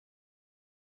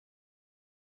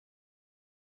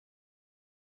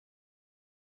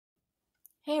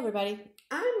Hey everybody,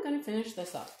 I'm going to finish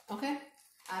this up, okay?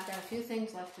 I've got a few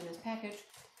things left in this package,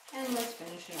 and let's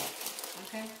finish it up,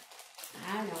 okay?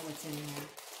 I know what's in here.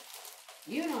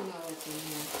 You don't know what's in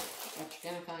here, but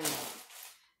you're going to find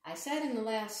out. I said in the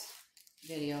last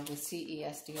video with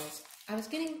CES deals, I was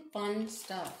getting fun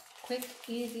stuff, quick,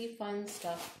 easy, fun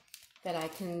stuff that I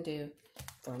can do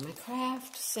for my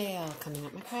craft sale coming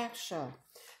up, my craft show.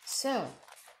 So,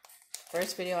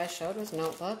 first video I showed was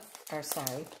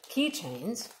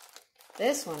keychains.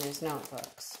 This one is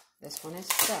notebooks. This one is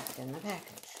stuffed in the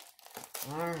package.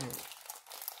 Alright.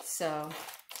 So,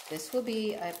 this will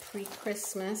be a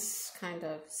pre-Christmas kind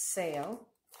of sale.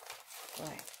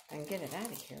 Boy, if I can get it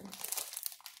out of here.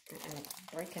 I'm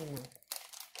breaking the...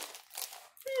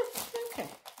 okay.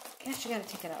 Guess you gotta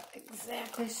take it out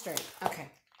exactly straight. Okay,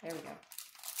 there we go.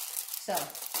 So,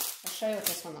 I'll show you what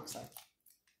this one looks like.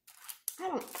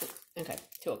 Okay,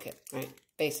 toolkit, right?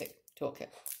 Basic toolkit.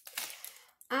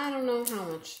 I don't know how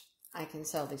much I can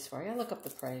sell these for. I look up the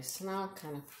price and I'll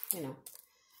kind of,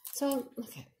 So,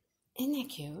 look at, isn't that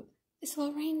cute? This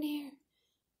little reindeer.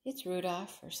 It's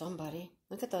Rudolph or somebody.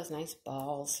 Look at those nice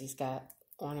balls. He's got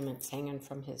ornaments hanging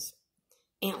from his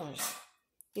antlers.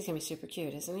 He's going to be super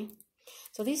cute, isn't he?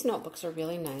 So these notebooks are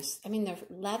really nice. I mean, they're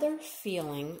leather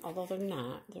feeling, although they're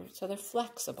not. They're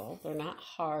flexible. They're not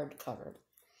hard covered.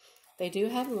 They do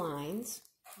have lines,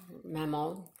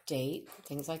 memo, date,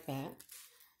 things like that.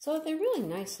 So they're really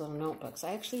nice little notebooks.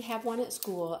 I actually have one at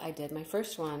school. I did my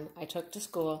first one. I took to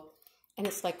school, and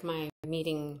it's like my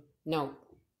meeting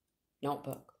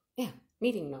notebook. Yeah,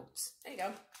 meeting notes. There you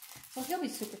go. So he'll be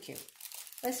super cute.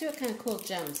 Let's see what kind of cool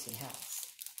gems he has.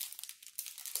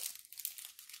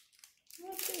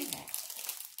 Let's see that.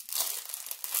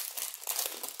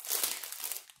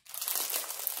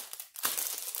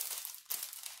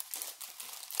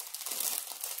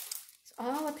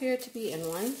 All appear to be in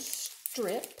one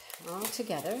strip all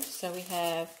together. So we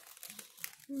have,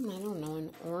 I don't know, an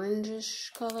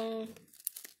orangish color.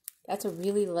 That's a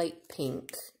really light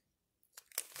pink.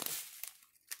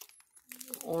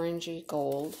 Orangey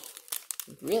gold.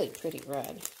 Really pretty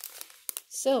red.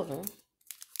 Silver.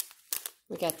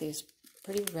 We got these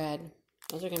pretty red.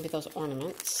 Those are going to be those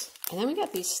ornaments. And then we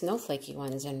got these snowflakey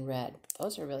ones in red.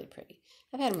 Those are really pretty.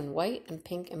 I've had them in white and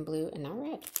pink and blue and now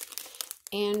red.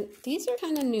 And these are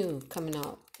kind of new coming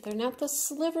out. They're not the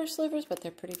slivers, but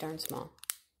they're pretty darn small.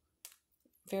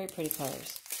 Very pretty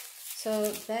colors.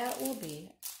 So that will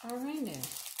be our reindeer.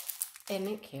 Isn't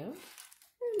it cute?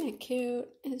 Isn't it cute?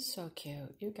 It's so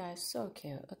cute. You guys, so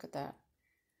cute. Look at that.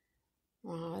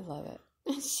 Wow, I love it.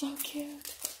 It's so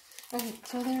cute. Alright,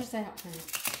 so there's that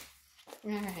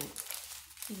one. Alright.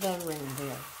 The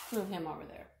reindeer. Move him over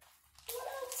there. What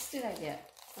else did I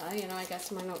get? Well, I got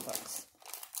some more notebooks.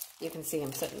 You can see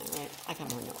them sitting there, right? I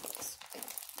got more notebooks.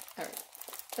 Alright,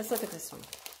 let's look at this one.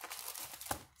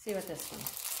 See what this one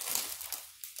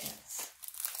is.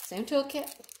 Same toolkit.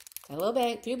 Got a little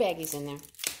bag, few baggies in there.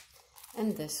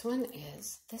 And this one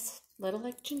is this little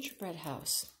like gingerbread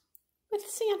house with a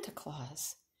Santa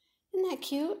Claus. Isn't that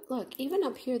cute? Look, even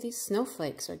up here, these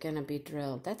snowflakes are going to be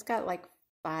drilled. That's got like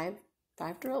five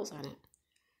drills on it.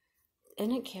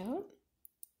 Isn't it cute?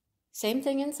 Same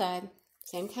thing inside.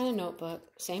 Same kind of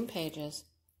notebook, same pages,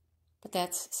 but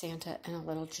that's Santa in a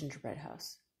little gingerbread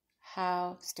house.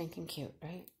 How stinking cute,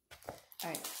 right? All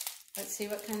right, let's see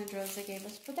what kind of drills they gave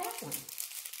us for that one.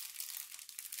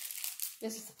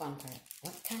 This is the fun part.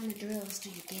 What kind of drills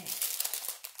do you get?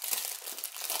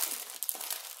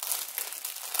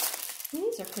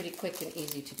 These are pretty quick and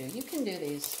easy to do. You can do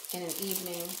these in an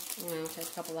evening, take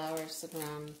a couple hours, sit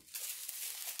around,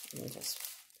 and just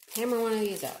hammer one of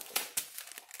these out.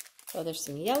 So there's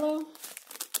some yellow.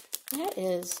 That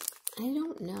is, I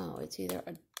don't know. It's either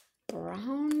a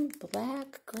brown,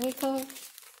 black, gray color.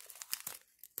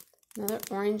 Another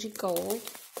orangey gold.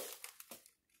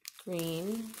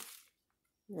 Green.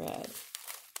 Red.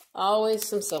 Always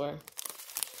some silver.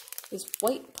 These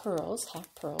white pearls,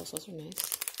 half pearls, those are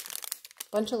nice.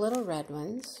 Bunch of little red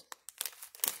ones.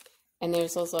 And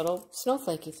there's those little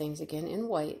snowflakey things again in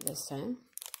white this time.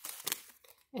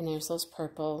 And there's those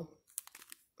purple,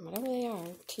 whatever they are,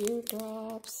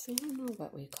 teardrops. I don't know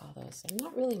what we call those. They're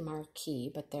not really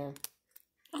marquee, but they're,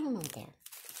 I don't know what they are.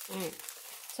 All right,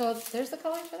 so there's the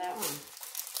color for that one.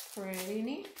 Pretty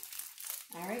neat.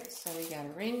 All right, so we got a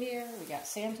reindeer, we got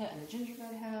Santa and a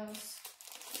gingerbread house,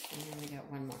 and then we got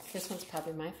one more. This one's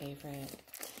probably my favorite.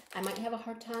 I might have a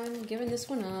hard time giving this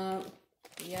one up.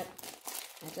 Yep,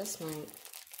 I just might.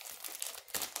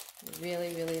 I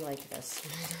really, really like this.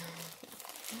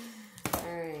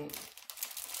 All right.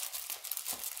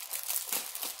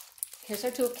 Here's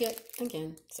our toolkit.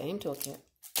 Again, same toolkit.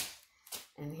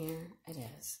 And here it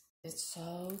is. It's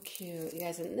so cute. You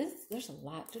guys, and there's a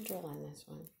lot to drill on this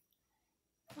one.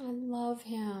 I love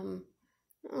him.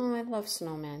 Oh, I love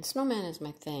snowmen. Snowman is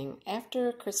my thing.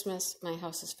 After Christmas, my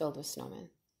house is filled with snowmen.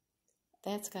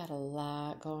 That's got a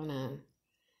lot going on.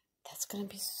 That's going to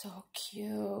be so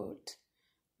cute.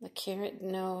 The carrot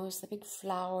nose, the big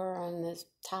flower on this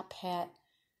top hat.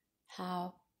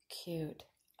 How cute.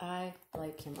 I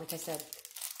like him. Like I said,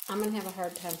 I'm going to have a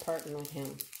hard time parting with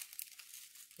him.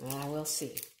 We'll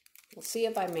see. We'll see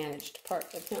if I manage to part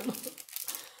with him.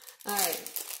 All right.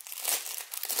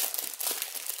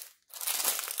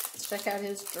 Let's check out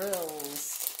his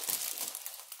drills.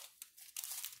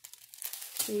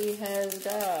 He has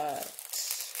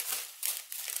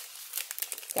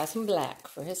got some black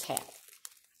for his hat.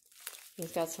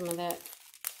 He's got some of that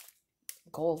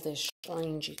goldish,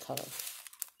 orangey color.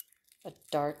 A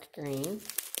dark green,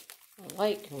 a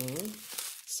light green,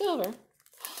 silver.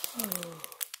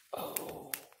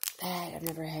 Oh, that I've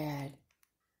never had.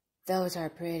 Those are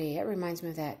pretty. It reminds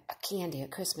me of that, a candy, a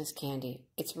Christmas candy.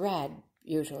 It's red,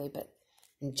 usually, but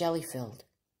jelly filled.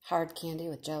 Hard candy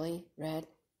with jelly, red.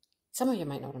 Some of you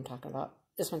might know what I'm talking about.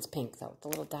 This one's pink, though, with the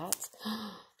little dots.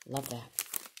 Love that.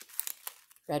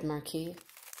 Red marquee.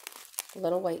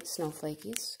 Little white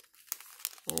snowflakies.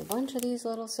 And a bunch of these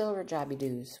little silver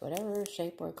jobby-doos, whatever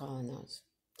shape we're calling those.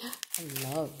 I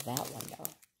love that one,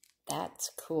 though.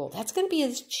 That's cool. That's going to be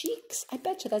his cheeks. I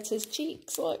bet you that's his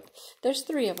cheeks. Look, there's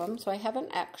 3 of them, so I have an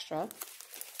extra.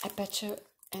 I bet you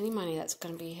any money that's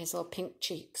going to be his little pink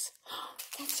cheeks.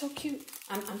 That's so cute.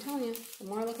 I'm telling you, the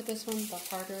more I look at this one, the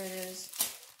harder it is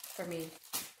for me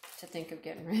to think of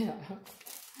getting rid of.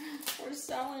 We're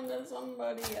selling to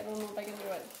somebody. I don't know if I can do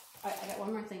it. I got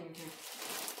one more thing in here.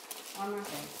 One more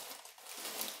thing.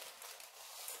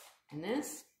 And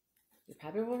this, you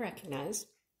probably will recognize.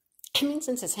 I mean,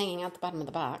 since it's hanging out the bottom of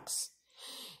the box.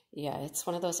 Yeah, it's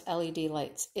one of those LED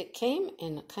lights. It came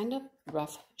in a kind of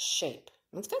rough shape.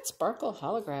 It's got sparkle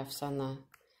holographs on the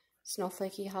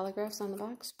snowflakey holographs on the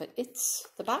box, but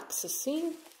the box has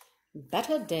seen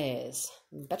better days.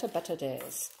 Better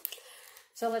days.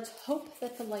 So let's hope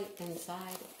that the light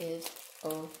inside is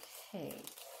okay.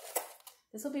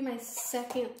 This will be my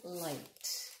second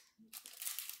light.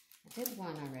 I did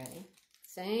one already.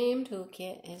 Same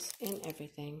toolkit as in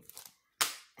everything.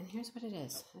 And here's what it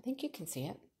is. I think you can see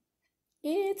it.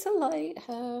 It's a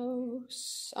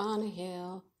lighthouse on a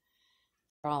hill.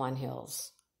 We're all on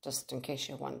hills, just in case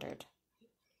you wondered.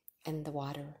 And the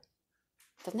water.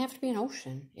 Doesn't have to be an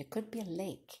ocean. It could be a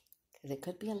lake. Because it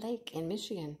could be a lake in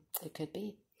Michigan. It could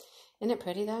be. Isn't it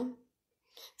pretty, though?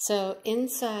 So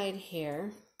inside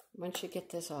here, once you get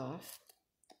this off,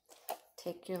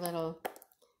 take your little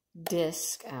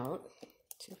disc out.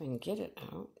 See if I can get it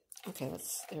out. Okay,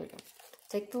 there we go.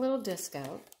 Take the little disc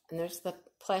out, and there's the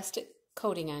plastic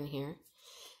coating on here.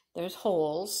 There's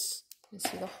holes. You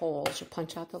see the holes. You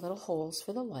punch out the little holes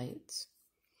for the lights.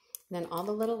 And then all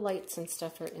the little lights and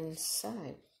stuff are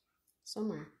inside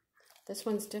somewhere. This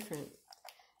one's different.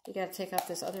 You got to take out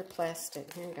this other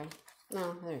plastic. Here you go.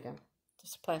 No, there you go.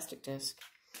 Just a plastic disc.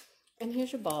 And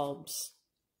here's your bulbs.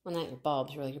 Well, not your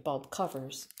bulbs, really, your bulb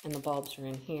covers. And the bulbs are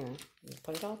in here. You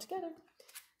put it all together.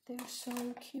 They're so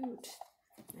cute.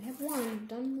 I have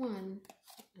done one.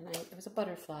 And it was a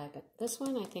butterfly, but this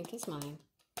one I think is mine.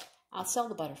 I'll sell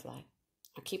the butterfly.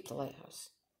 I'll keep the lighthouse.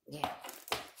 Yeah.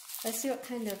 Let's see what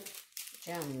kind of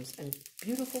gems and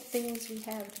beautiful things we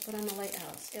have to put on the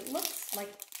lighthouse. It looks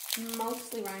like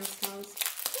mostly rhinestones.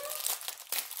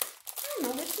 I don't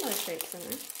know, there's some other shapes in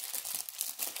there.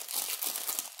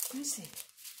 Let me see.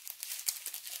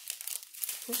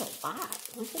 There's a lot.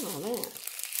 Look at all that.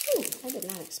 Ooh, I did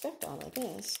not expect all of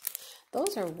this.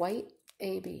 Those are white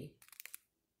AB.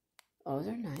 Those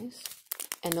are nice.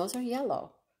 And those are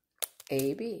yellow.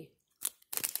 AB.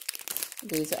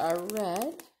 These are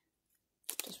red.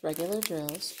 Just regular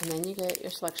drills. And then you get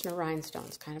your selection of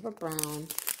rhinestones. Kind of a brown.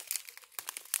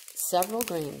 Several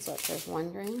greens. Look, there's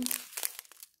 1 green.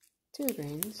 2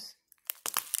 greens.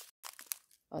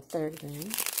 A 3rd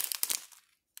green.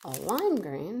 A lime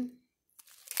green.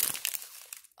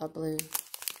 A blue.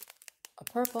 A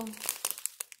purple.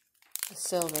 A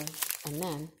silver. And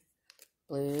then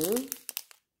blue.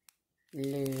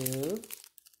 Blue.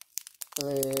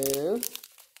 Blue.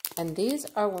 And these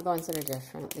are the ones that are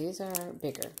different. These are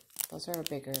bigger. Those are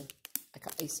bigger, like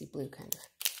an icy blue kind of.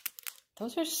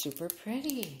 Those are super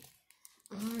pretty.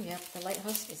 Oh, yep, the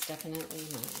lighthouse is definitely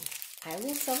mine. I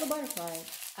will sell the butterfly.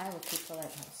 I will keep the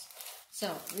lighthouse. So,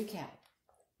 recap.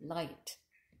 Light.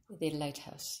 The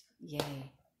lighthouse.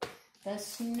 Yay. The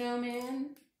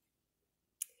snowman.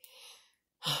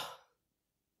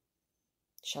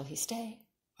 Shall he stay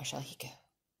or shall he go?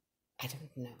 I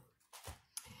don't know.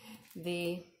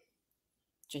 The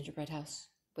gingerbread house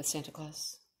with Santa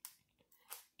Claus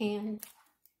and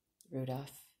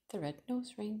Rudolph the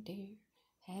red-nosed reindeer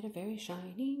had a very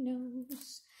shiny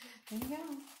nose. There you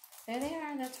go. There they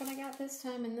are. That's what I got this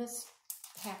time in this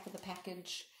half of the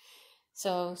package.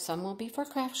 So some will be for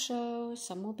craft show,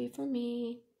 some will be for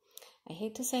me. I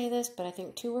hate to say this, but I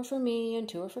think 2 are for me and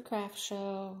 2 are for craft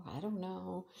show. I don't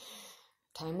know.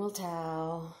 Time will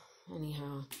tell.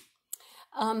 Anyhow.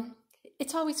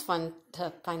 It's always fun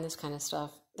to find this kind of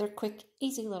stuff. They're quick,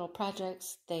 easy little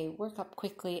projects. They work up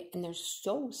quickly, and they're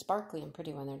so sparkly and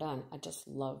pretty when they're done. I just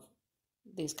love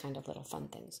these kind of little fun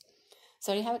things.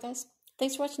 So there you have it, guys.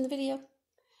 Thanks for watching the video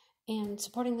and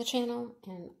supporting the channel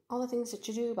and all the things that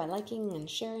you do by liking and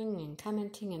sharing and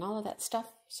commenting and all of that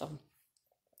stuff. So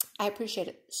I appreciate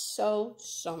it so,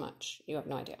 so much. You have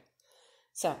no idea.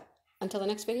 So until the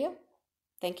next video,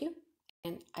 thank you,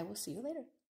 and I will see you later.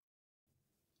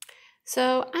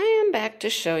 So I am back to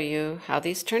show you how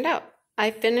these turned out. I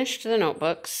finished the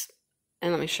notebooks,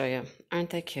 and let me show you.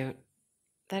 Aren't they cute?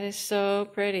 That is so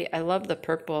pretty. I love the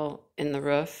purple in the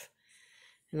roof,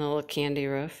 in the little candy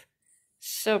roof.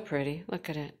 So pretty. Look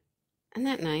at it. Isn't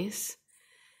that nice?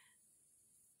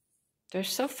 They're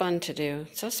so fun to do,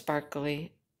 so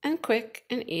sparkly and quick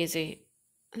and easy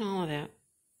and all of that.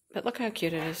 But look how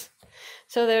cute it is.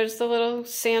 So there's the little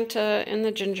Santa in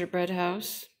the gingerbread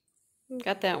house.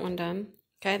 Got that one done.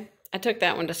 Okay. I took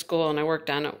that one to school and I worked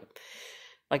on it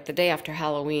like the day after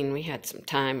Halloween. We had some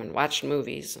time and watched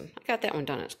movies, and I got that one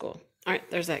done at school. All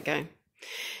right, there's that guy.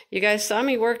 You guys saw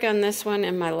me work on this one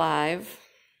in my live,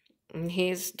 and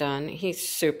he's done. He's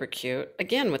super cute.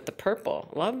 Again, with the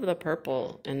purple. Love the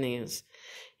purple in these.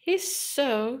 He's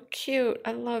so cute.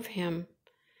 I love him.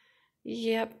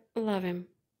 Yep, love him.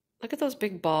 Look at those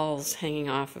big balls hanging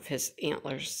off of his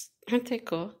antlers. Aren't they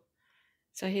cool?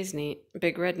 So he's neat.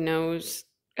 Big red nose.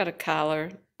 Got a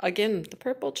collar. Again, the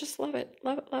purple. Just love it.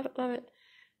 Love it, love it, love it.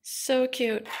 So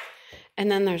cute.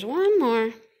 And then there's one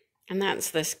more. And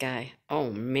that's this guy.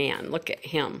 Oh, man. Look at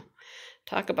him.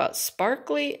 Talk about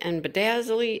sparkly and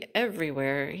bedazzly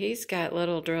everywhere. He's got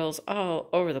little drills all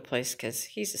over the place because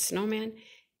he's a snowman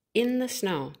in the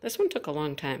snow. This one took a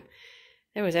long time.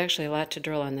 There was actually a lot to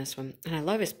drill on this one. And I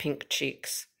love his pink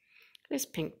cheeks. His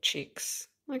pink cheeks.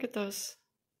 Look at those.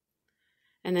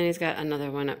 And then he's got another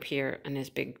one up here and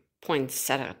his big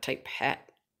poinsettia type hat.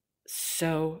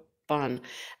 So fun.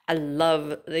 I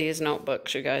love these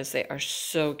notebooks, you guys. They are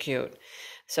so cute.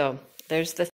 So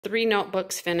there's the 3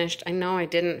 notebooks finished. I know I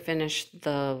didn't finish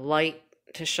the light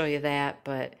to show you that,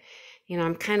 but you know,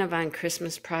 I'm kind of on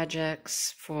Christmas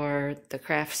projects for the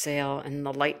craft sale, and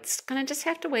the light's gonna just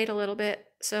have to wait a little bit.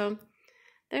 So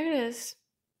there it is.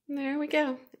 There we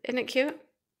go. Isn't it cute?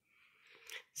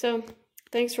 So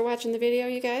thanks for watching the video,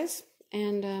 you guys,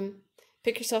 and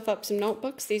pick yourself up some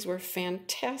notebooks. These were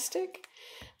fantastic.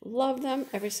 Love them,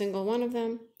 every single one of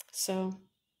them. So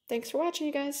thanks for watching,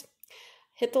 you guys.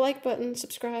 Hit the like button,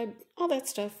 subscribe, all that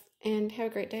stuff, and have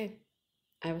a great day.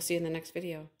 I will see you in the next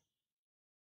video.